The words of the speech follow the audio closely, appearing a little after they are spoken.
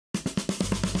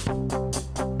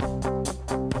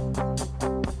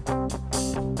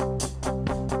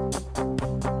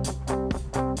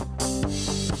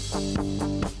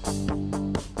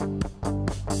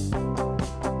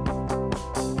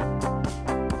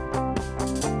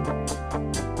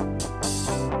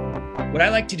What I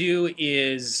like to do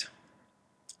is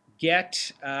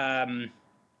get,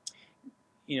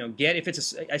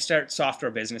 if I start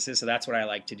software businesses, so that's what I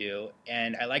like to do,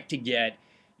 and I like to get,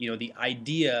 the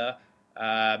idea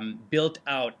built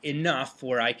out enough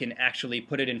where I can actually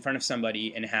put it in front of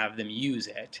somebody and have them use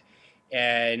it.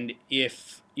 And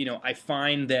if, I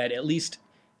find that at least,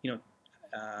 you know,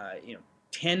 uh, you know,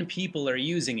 10 people are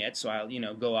using it, so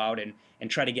I'll, go out and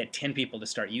try to get 10 people to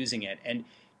start using it. And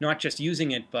not just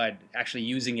using it, but actually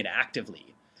using it actively.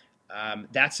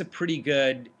 That's a pretty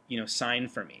good, sign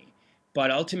for me.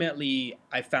 But ultimately,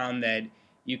 I found that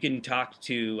you can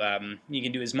you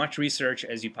can do as much research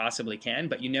as you possibly can,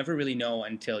 but you never really know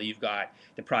until you've got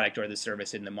the product or the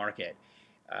service in the market.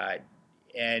 Uh,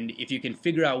 and if you can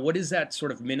figure out what is that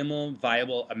sort of minimal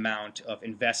viable amount of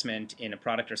investment in a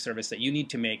product or service that you need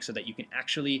to make so that you can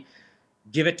actually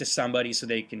give it to somebody so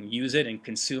they can use it and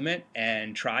consume it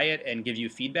and try it and give you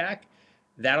feedback,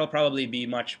 that'll probably be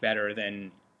much better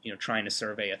than trying to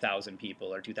survey 1,000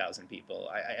 people or 2,000 people.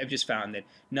 I've just found that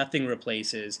nothing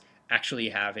replaces actually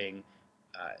having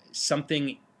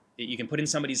something that you can put in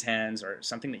somebody's hands or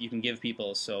something that you can give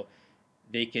people so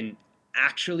they can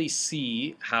actually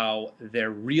see how their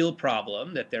real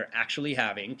problem that they're actually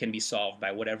having can be solved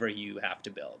by whatever you have to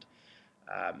build.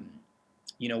 Um,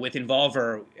 with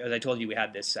Involver, as I told you, we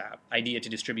had this idea to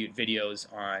distribute videos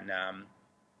on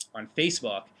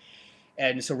Facebook.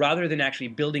 And so rather than actually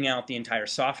building out the entire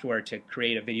software to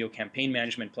create a video campaign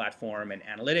management platform and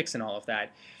analytics and all of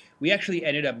that, we actually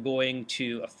ended up going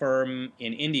to a firm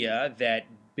in India that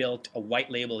built a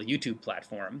white label YouTube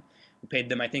platform. We paid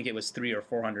them, I think it was $300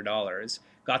 or $400,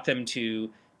 got them to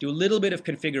do a little bit of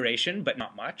configuration, but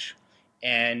not much.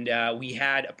 And we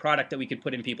had a product that we could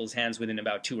put in people's hands within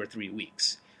about 2 or 3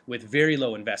 weeks with very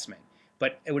low investment.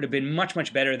 But it would have been much,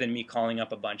 much better than me calling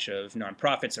up a bunch of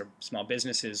nonprofits or small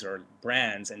businesses or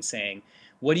brands and saying,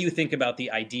 what do you think about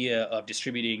the idea of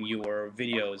distributing your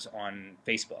videos on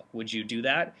Facebook? Would you do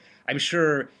that? I'm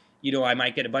sure I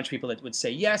might get a bunch of people that would say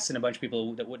yes and a bunch of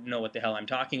people that wouldn't know what the hell I'm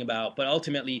talking about. But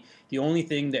ultimately, the only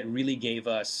thing that really gave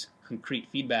us concrete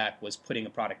feedback was putting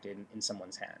a product in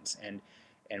someone's hands. And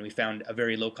we found a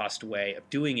very low-cost way of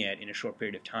doing it in a short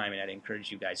period of time, and I'd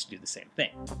encourage you guys to do the same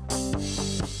thing.